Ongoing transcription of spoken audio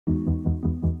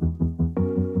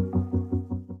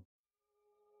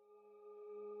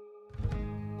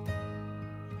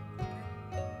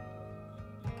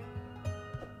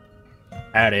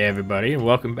Howdy everybody, and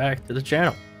welcome back to the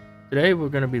channel. Today we're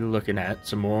going to be looking at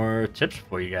some more tips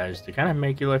for you guys to kind of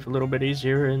make your life a little bit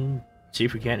easier and see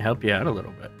if we can't help you out a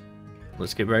little bit.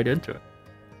 Let's get right into it.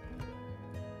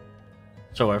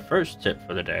 So our first tip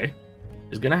for the day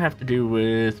is going to have to do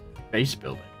with base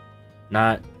building.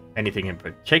 Not anything in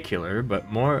particular,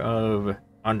 but more of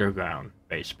underground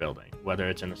base building, whether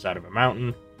it's in the side of a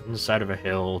mountain, in the side of a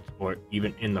hill, or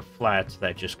even in the flats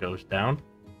that just goes down.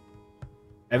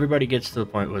 Everybody gets to the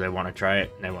point where they want to try it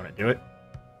and they want to do it,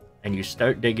 and you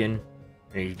start digging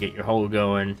and you get your hole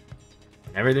going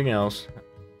and everything else.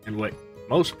 And what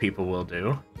most people will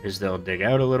do is they'll dig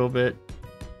out a little bit,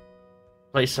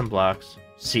 place some blocks,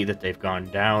 see that they've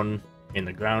gone down in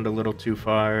the ground a little too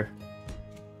far,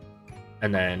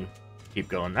 and then keep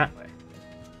going that way.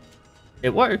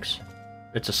 It works.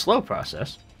 It's a slow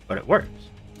process, but it works.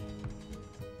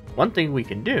 One thing we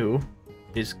can do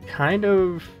is kind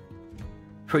of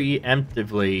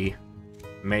preemptively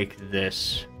make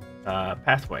this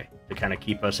pathway to kind of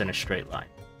keep us in a straight line.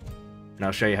 And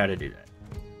I'll show you how to do that.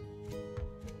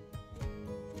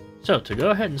 So to go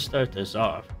ahead and start this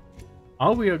off,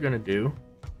 all we are going to do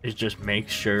is just make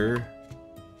sure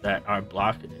that our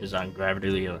block is on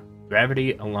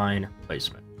gravity align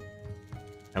placement.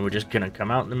 And we're just going to come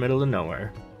out in the middle of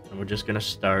nowhere and we're just going to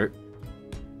start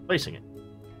placing it.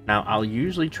 Now I'll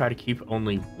usually try to keep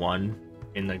only one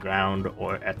in the ground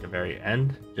or at the very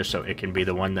end, just so it can be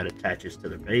the one that attaches to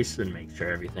the base and make sure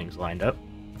everything's lined up.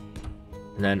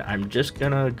 And then I'm just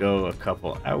gonna go a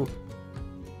couple out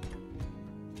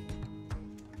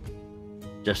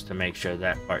just to make sure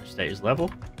that part stays level.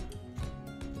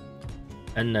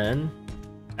 And then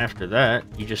after that,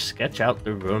 you just sketch out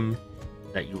the room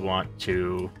that you want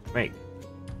to make.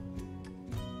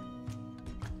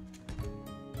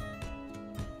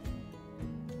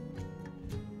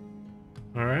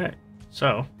 Alright,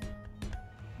 so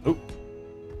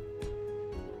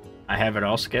I have it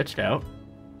all sketched out.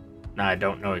 Now I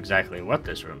don't know exactly what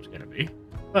this room's going to be,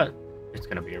 but it's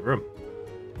going to be a room.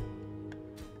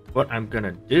 What I'm going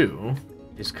to do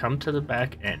is come to the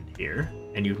back end here,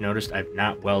 and you've noticed I've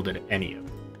not welded any of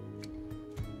it.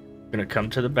 I'm going to come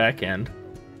to the back end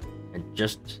and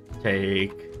just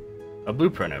take a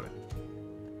blueprint of it.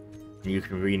 And you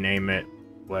can rename it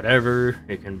whatever.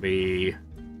 It can be...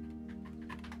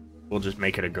 We'll just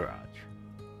make it a garage.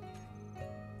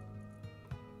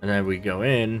 And then we go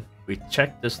in, we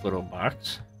check this little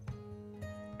box,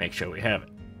 make sure we have it.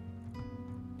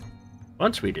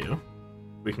 Once we do,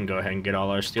 we can go ahead and get all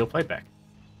our steel plate back.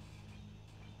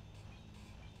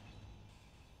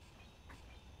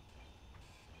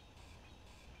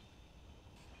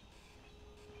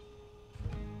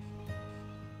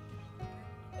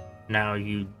 Now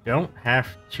you don't have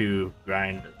to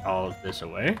grind all of this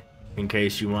away, in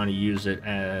case you want to use it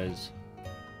as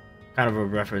kind of a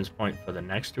reference point for the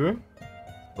next room.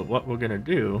 But what we're going to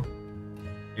do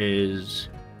is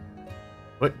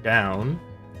put down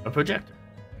a projector.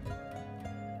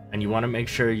 And you want to make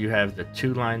sure you have the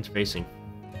two lines facing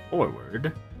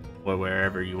forward, or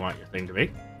wherever you want your thing to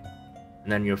be. And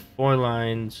then your 4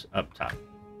 lines up top.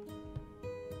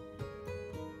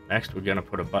 Next, we're going to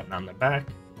put a button on the back,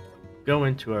 go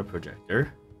into our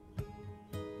projector,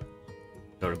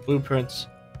 go to blueprints,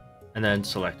 and then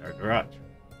select our garage.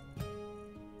 I'm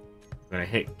going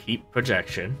to hit keep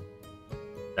projection,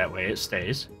 that way it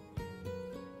stays.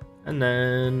 And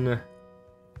then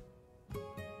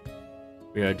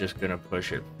we are just going to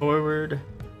push it forward.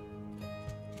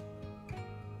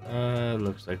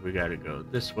 Looks like we got to go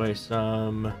this way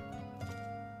some.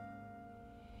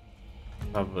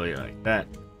 Probably like that.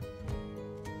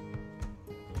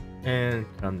 And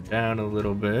come down a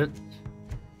little bit.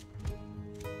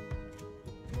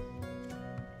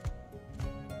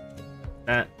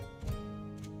 That.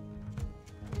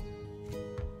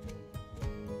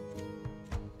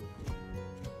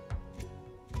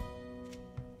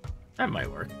 That might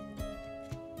work.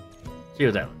 See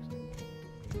what that looks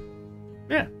like.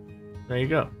 Yeah, there you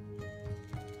go.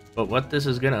 But what this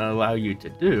is going to allow you to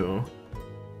do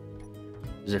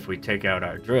is if we take out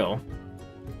our drill,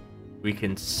 we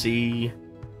can see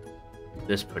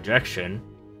this projection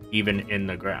even in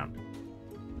the ground.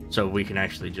 So we can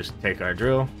actually just take our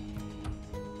drill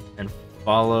and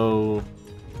follow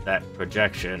that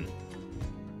projection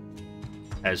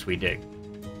as we dig.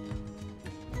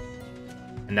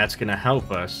 And that's going to help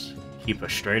us keep a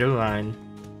straighter line,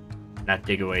 not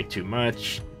dig away too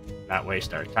much, not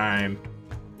waste our time.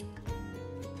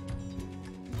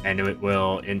 And it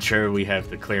will ensure we have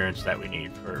the clearance that we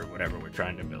need for whatever we're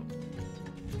trying to build.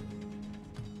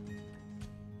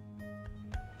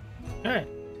 Alright.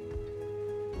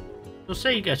 So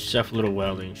say you got yourself a little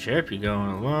welding ship, you're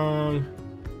going along,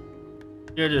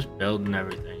 you're just building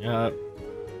everything up.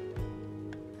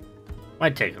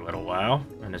 Might take a little while,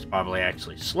 and it's probably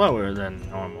actually slower than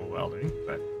normal welding,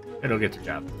 but it'll get the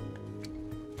job.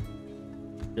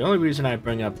 The only reason I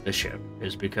bring up the ship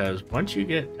is because once you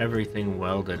get everything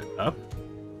welded up,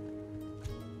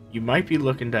 you might be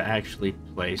looking to actually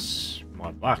place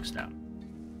more blocks down.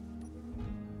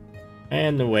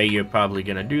 And the way you're probably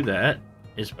going to do that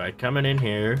is by coming in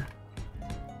here,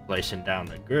 placing down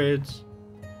the grids,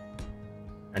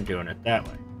 and doing it that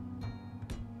way.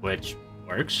 Which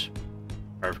works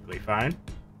perfectly fine.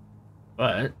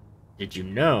 But did you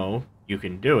know you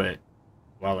can do it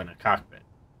while in a cockpit?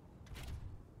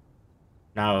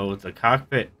 Now, the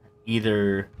cockpit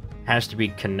either has to be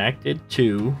connected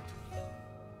to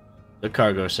the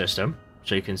cargo system.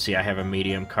 So you can see I have a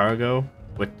medium cargo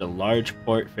with the large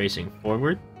port facing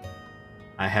forward.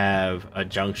 I have a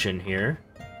junction here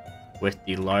with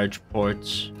the large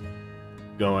ports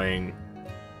going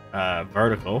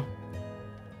vertical,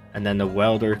 and then the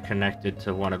welder connected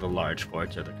to one of the large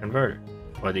ports of the converter,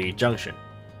 or the junction.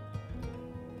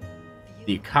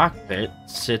 The cockpit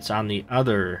sits on the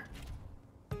other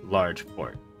large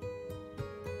port.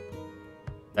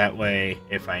 That way,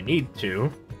 if I need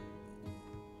to,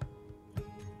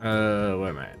 where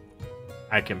am I at?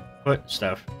 I can put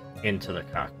stuff into the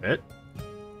cockpit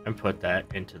and put that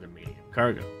into the medium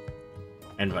cargo,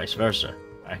 and vice versa.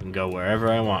 I can go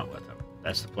wherever I want with them.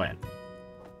 That's the plan.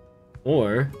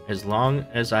 Or, as long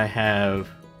as I have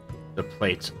the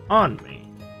plates on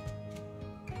me,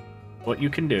 what you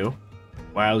can do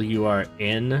while you are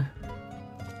in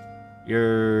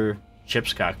your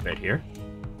ship's cockpit here,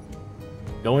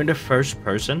 go into first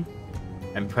person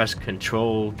and press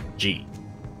Control G.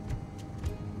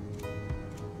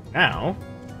 Now,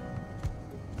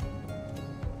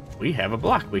 we have a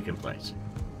block we can place.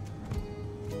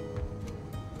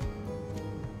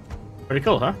 Pretty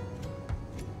cool, huh?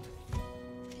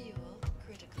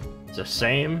 It's the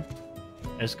same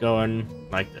as going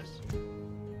like this.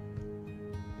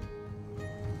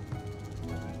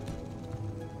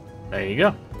 There you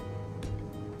go.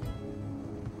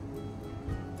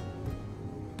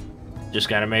 Just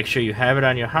gotta make sure you have it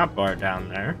on your hotbar down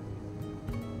there.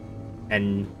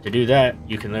 And to do that,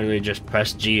 you can literally just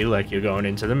press G like you're going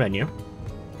into the menu.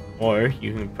 Or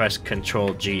you can press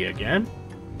Control G again.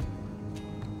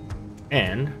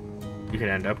 And you can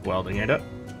end up welding it up.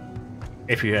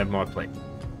 If you have more plate.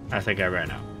 I think I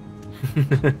ran out.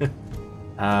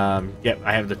 Yep,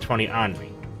 I have the 20 on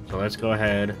me. So let's go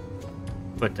ahead,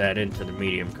 put that into the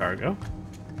medium cargo.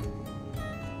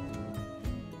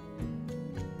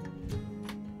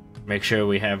 Make sure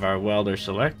we have our welder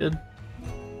selected.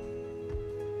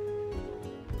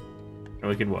 And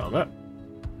we can weld up.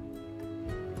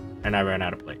 And I ran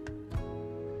out of plate.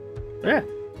 So yeah,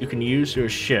 you can use your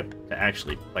ship to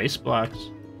actually place blocks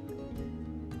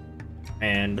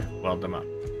and weld them up.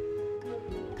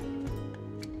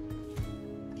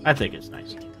 I think it's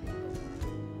nice.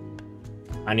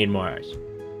 I need more ice.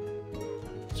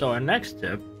 So our next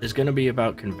tip is going to be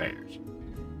about conveyors.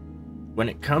 When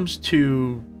it comes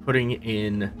to putting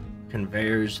in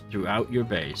conveyors throughout your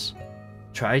base,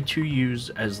 try to use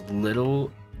as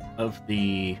little of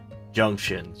the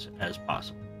junctions as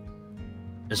possible.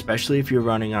 Especially if you're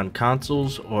running on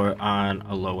consoles or on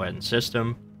a low-end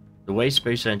system. The way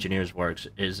Space Engineers works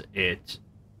is it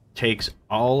takes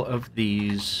all of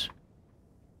these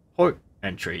port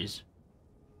entries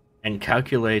and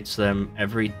calculates them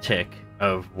every tick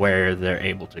of where they're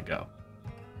able to go.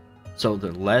 So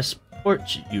the less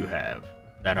ports you have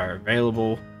that are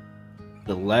available,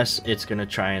 the less it's going to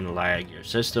try and lag your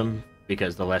system,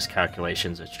 because the less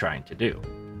calculations it's trying to do.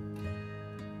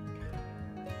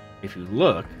 If you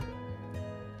look,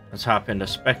 let's hop into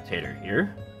Spectator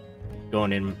here.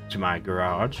 Going into my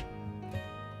garage,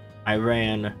 I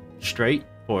ran straight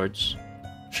ports,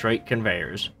 straight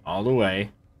conveyors all the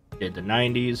way, did the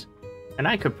 90s, and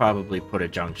I could probably put a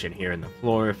junction here in the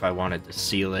floor if I wanted to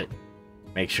seal it,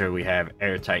 make sure we have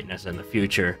airtightness in the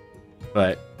future,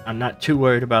 but I'm not too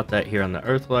worried about that here on the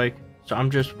Earth-like, so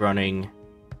I'm just running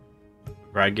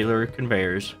regular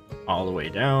conveyors all the way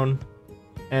down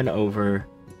and over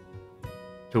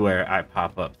to where I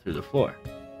pop up through the floor.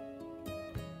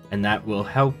 And that will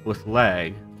help with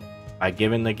lag by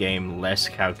giving the game less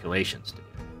calculations to do.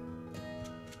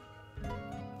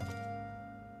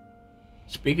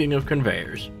 Speaking of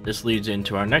conveyors, this leads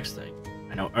into our next thing.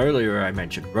 I know earlier I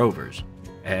mentioned Rovers,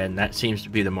 and that seems to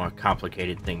be the more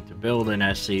complicated thing to build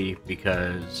in SC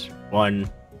because, one,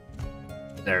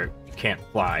 you can't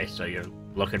fly, so you're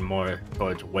looking more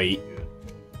towards weight and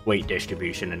weight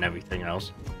distribution and everything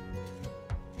else.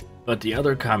 But the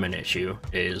other common issue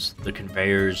is the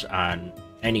conveyors on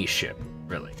any ship,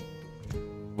 really.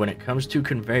 When it comes to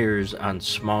conveyors on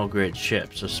small grid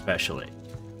ships especially,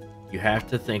 you have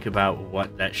to think about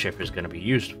what that ship is going to be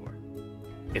used for.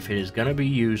 If it is going to be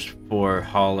used for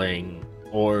hauling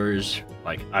ores,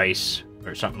 like ice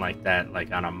or something like that,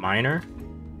 like on a miner,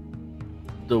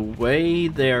 the way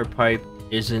they are piped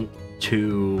isn't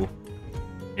too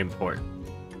important.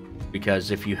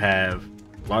 Because if you have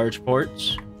large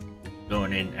ports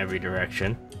going in every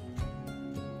direction,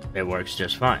 it works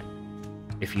just fine.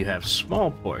 If you have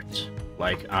small ports,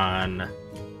 like on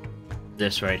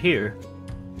this right here,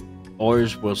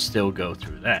 ores will still go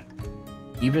through that.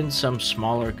 Even some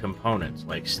smaller components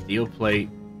like steel plate,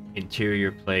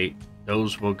 interior plate,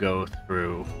 those will go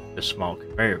through the small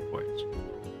conveyor ports.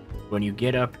 When you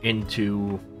get up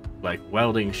into like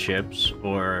welding ships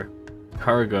or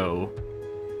cargo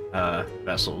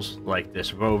vessels like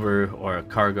this rover or a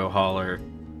cargo hauler,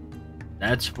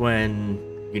 that's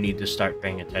when you need to start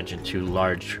paying attention to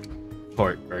large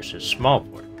port versus small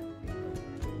port.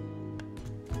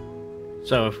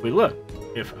 So if we look,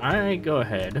 if I go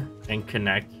ahead and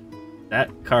connect that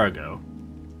cargo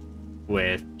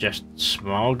with just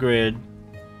small grid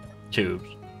tubes,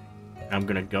 I'm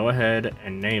going to go ahead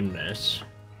and name this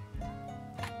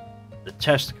the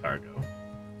test cargo.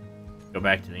 Go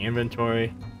back to the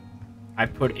inventory. I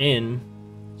put in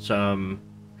some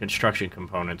construction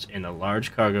components in the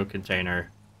large cargo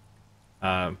container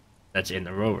that's in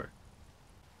the rover.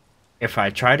 If I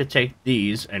try to take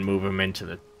these and move them into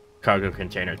the cargo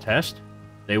container test,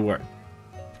 they work.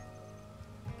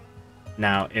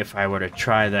 Now, if I were to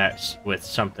try that with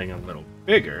something a little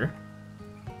bigger,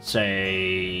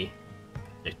 say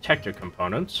detector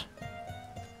components,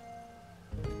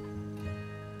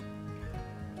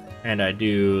 and I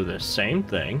do the same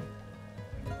thing,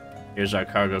 here's our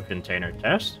cargo container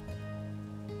test,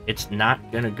 it's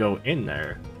not going to go in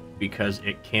there because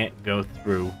it can't go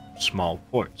through small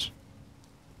ports.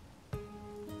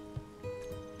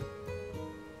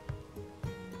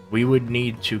 We would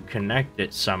need to connect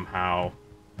it somehow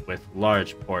with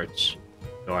large ports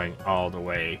going all the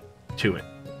way to it.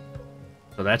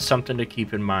 So that's something to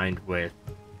keep in mind with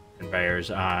conveyors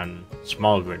on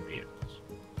small grid vehicles.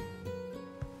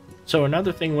 So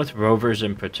another thing with rovers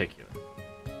in particular,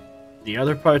 the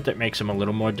other part that makes them a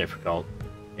little more difficult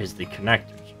is the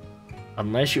connectors.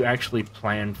 Unless you actually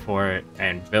plan for it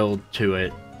and build to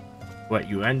it, what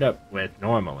you end up with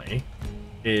normally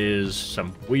is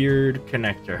some weird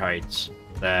connector heights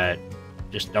that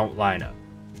just don't line up.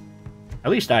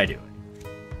 At least I do it.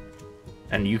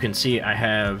 And you can see I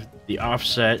have the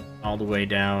offset all the way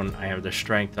down, I have the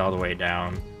strength all the way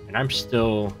down, and I'm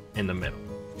still in the middle.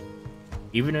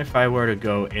 Even if I were to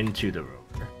go into the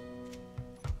rover,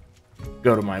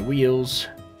 go to my wheels,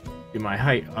 do my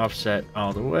height offset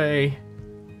all the way,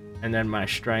 and then my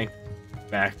strength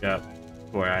back up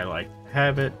where I like to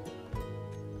have it,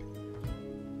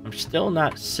 I'm still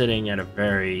not sitting at a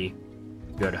very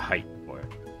good height for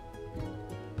it.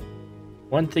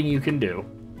 One thing you can do,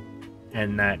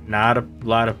 and that not a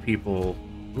lot of people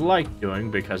like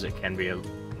doing because it can be a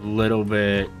little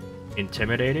bit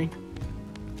intimidating,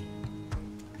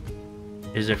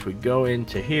 is if we go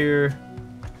into here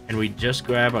and we just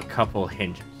grab a couple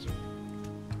hinges.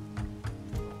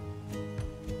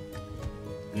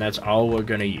 And that's all we're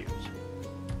going to use.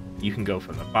 You can go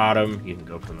from the bottom, you can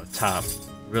go from the top,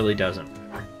 really doesn't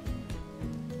matter.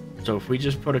 So if we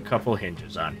just put a couple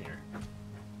hinges on here,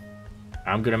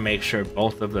 I'm going to make sure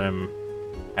both of them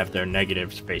have their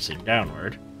negatives facing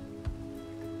downward.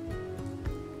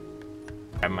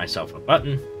 Grab myself a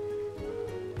button.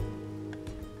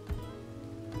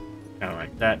 Kind of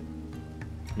like that.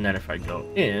 And then if I go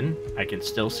in, I can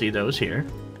still see those here.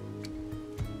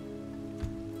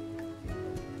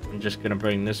 I'm just going to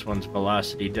bring this one's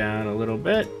velocity down a little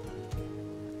bit.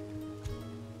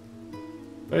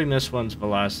 Bring this one's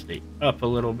velocity up a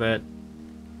little bit.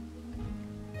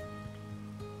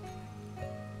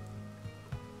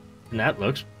 And that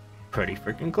looks pretty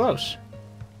freaking close.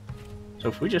 So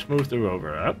if we just move the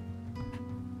rover up,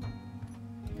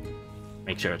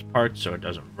 make sure it's parked so it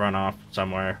doesn't run off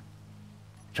somewhere,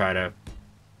 try to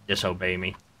disobey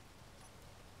me.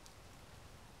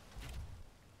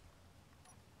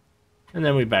 And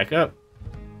then we back up,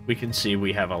 we can see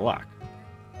we have a lock.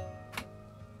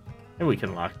 And we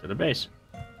can lock to the base.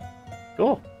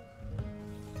 Cool.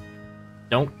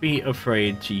 Don't be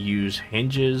afraid to use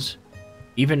hinges,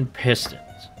 even pistons,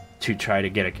 to try to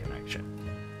get a connection.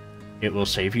 It will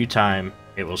save you time,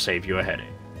 it will save you a headache.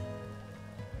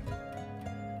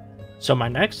 So my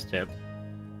next tip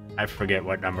I forget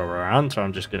what number we're on, so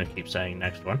I'm just going to keep saying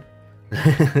next one,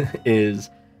 is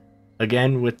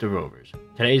again with the rovers.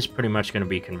 Today's pretty much going to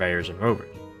be conveyors and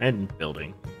rovers and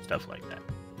building stuff like that.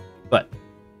 But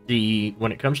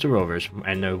when it comes to rovers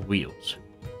and the wheels,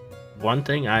 one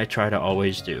thing I try to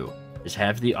always do is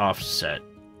have the offset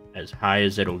as high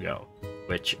as it'll go,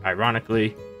 which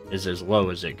ironically is as low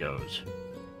as it goes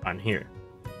on here.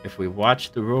 If we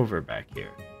watch the rover back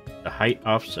here, the height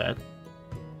offset,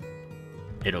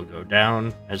 it'll go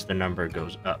down as the number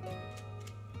goes up.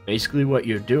 Basically what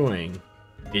you're doing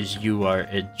is you are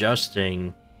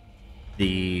adjusting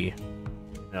the,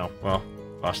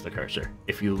 lost the cursor.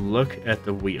 If you look at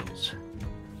the wheels,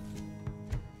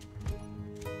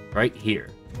 right here,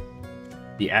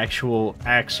 the actual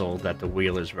axle that the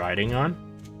wheel is riding on,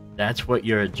 that's what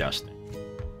you're adjusting.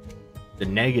 The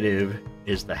negative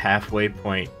is the halfway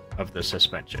point of the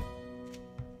suspension.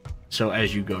 So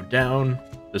as you go down,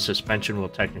 the suspension will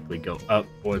technically go up,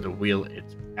 or the wheel,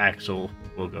 its axle,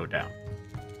 will go down.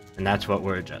 And that's what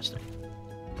we're adjusting.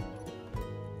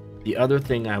 The other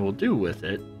thing I will do with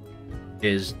it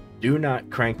is do not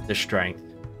crank the strength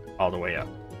all the way up.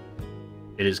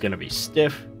 It is going to be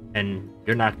stiff, and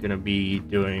you're not going to be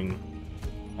doing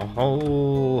a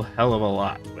whole hell of a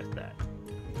lot with that.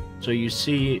 So you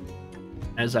see,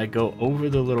 as I go over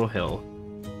the little hill,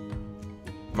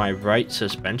 my right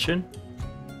suspension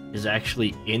is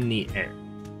actually in the air.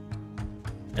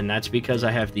 And that's because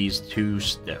I have these two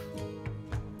stiff.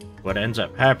 What ends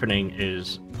up happening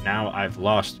is now I've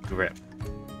lost grip.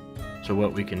 So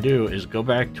what we can do is go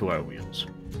back to our wheels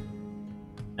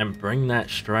and bring that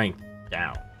strength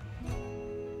down.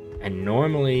 And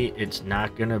normally it's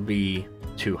not going to be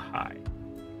too high.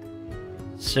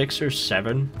 6 or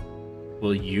 7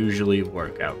 will usually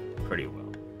work out pretty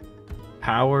well.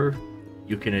 Power,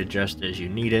 you can adjust as you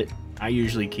need it. I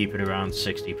usually keep it around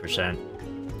 60%.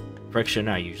 Friction,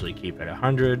 I usually keep at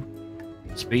 100.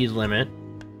 Speed limit,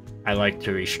 I like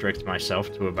to restrict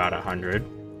myself to about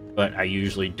 100, but I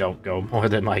usually don't go more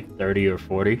than like 30 or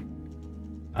 40.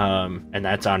 And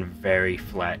that's on very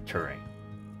flat terrain.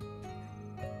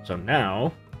 So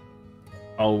now,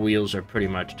 all wheels are pretty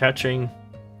much touching.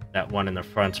 That one in the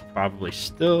front's probably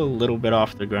still a little bit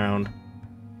off the ground,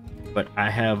 but I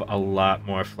have a lot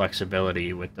more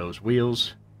flexibility with those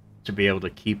wheels to be able to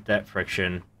keep that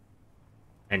friction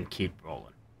and keep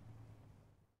rolling.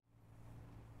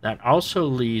 That also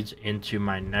leads into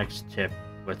my next tip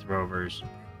with rovers,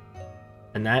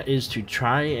 and that is to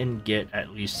try and get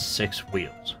at least 6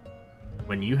 wheels.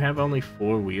 When you have only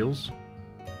 4 wheels,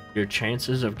 your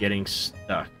chances of getting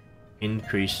stuck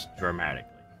increase dramatically.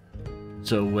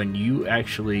 So when you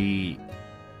actually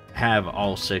have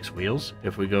all 6 wheels,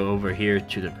 if we go over here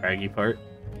to the craggy part,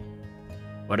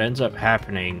 what ends up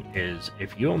happening is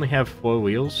if you only have 4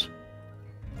 wheels,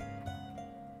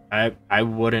 I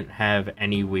wouldn't have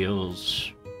any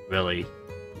wheels really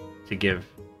to give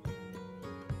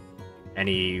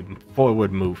any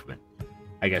forward movement,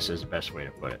 I guess is the best way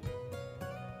to put it.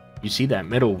 You see that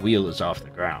middle wheel is off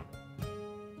the ground,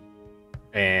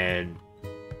 and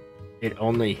it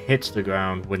only hits the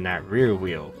ground when that rear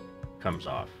wheel comes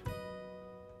off.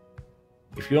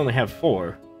 If you only have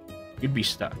 4, you'd be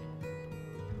stuck.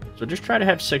 So just try to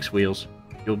have 6 wheels.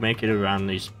 You'll make it around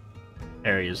these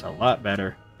areas a lot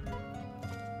better,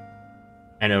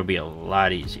 and it'll be a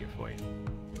lot easier for you.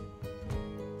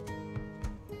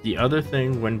 The other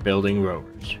thing when building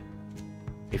rovers,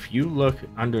 if you look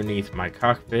underneath my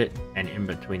cockpit and in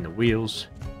between the wheels,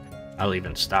 I'll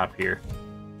even stop here.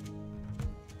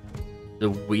 The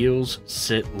wheels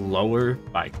sit lower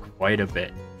by quite a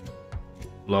bit,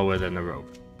 lower than the rover.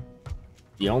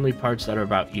 The only parts that are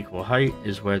about equal height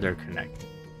is where they're connected.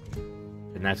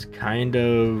 And that's kind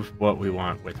of what we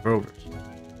want with rovers.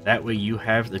 That way you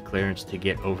have the clearance to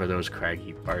get over those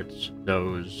craggy parts,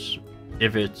 those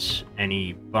divots,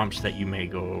 any bumps that you may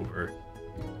go over.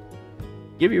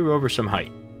 Give your rover some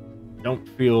height. Don't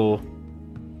feel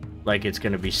like it's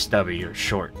going to be stubby or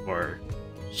short or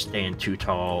stand too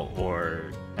tall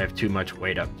or have too much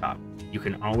weight up top. You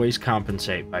can always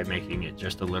compensate by making it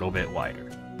just a little bit wider.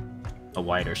 A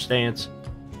wider stance,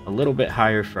 a little bit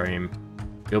higher frame,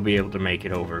 you'll be able to make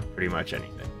it over pretty much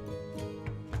anything.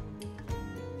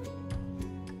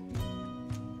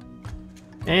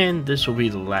 And this will be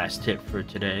the last tip for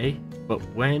today, but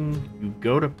when you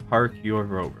go to park your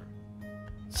rover,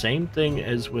 same thing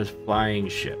as with flying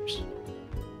ships.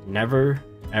 Never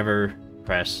ever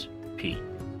press P.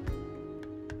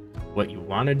 What you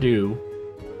want to do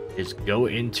is go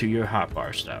into your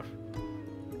hotbar stuff,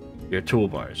 your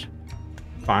toolbars,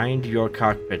 find your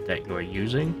cockpit that you're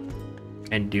using,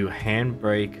 and do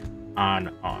handbrake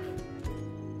on off.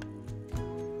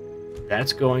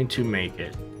 That's going to make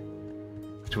it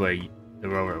to where the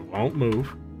rover won't move,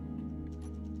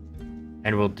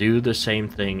 and will do the same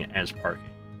thing as parking.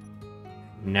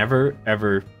 Never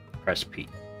ever press P.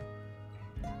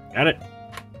 Got it?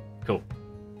 Cool.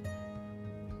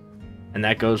 And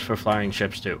that goes for flying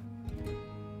ships too.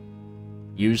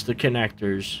 Use the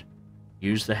connectors,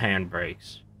 use the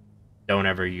handbrakes, don't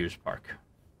ever use park.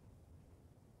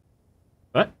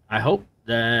 But I hope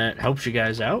that helps you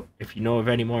guys out. If you know of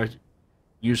any more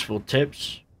useful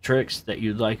tips, tricks that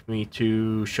you'd like me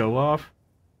to show off,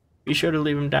 be sure to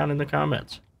leave them down in the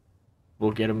comments.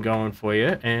 We'll get them going for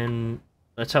you, and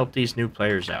let's help these new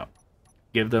players out.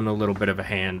 Give them a little bit of a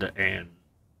hand and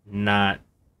not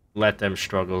let them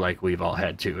struggle like we've all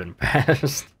had to in the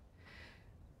past.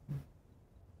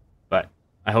 But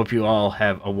I hope you all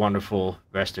have a wonderful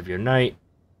rest of your night,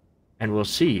 and we'll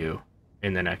see you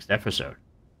in the next episode.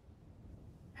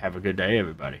 Have a good day,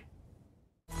 everybody.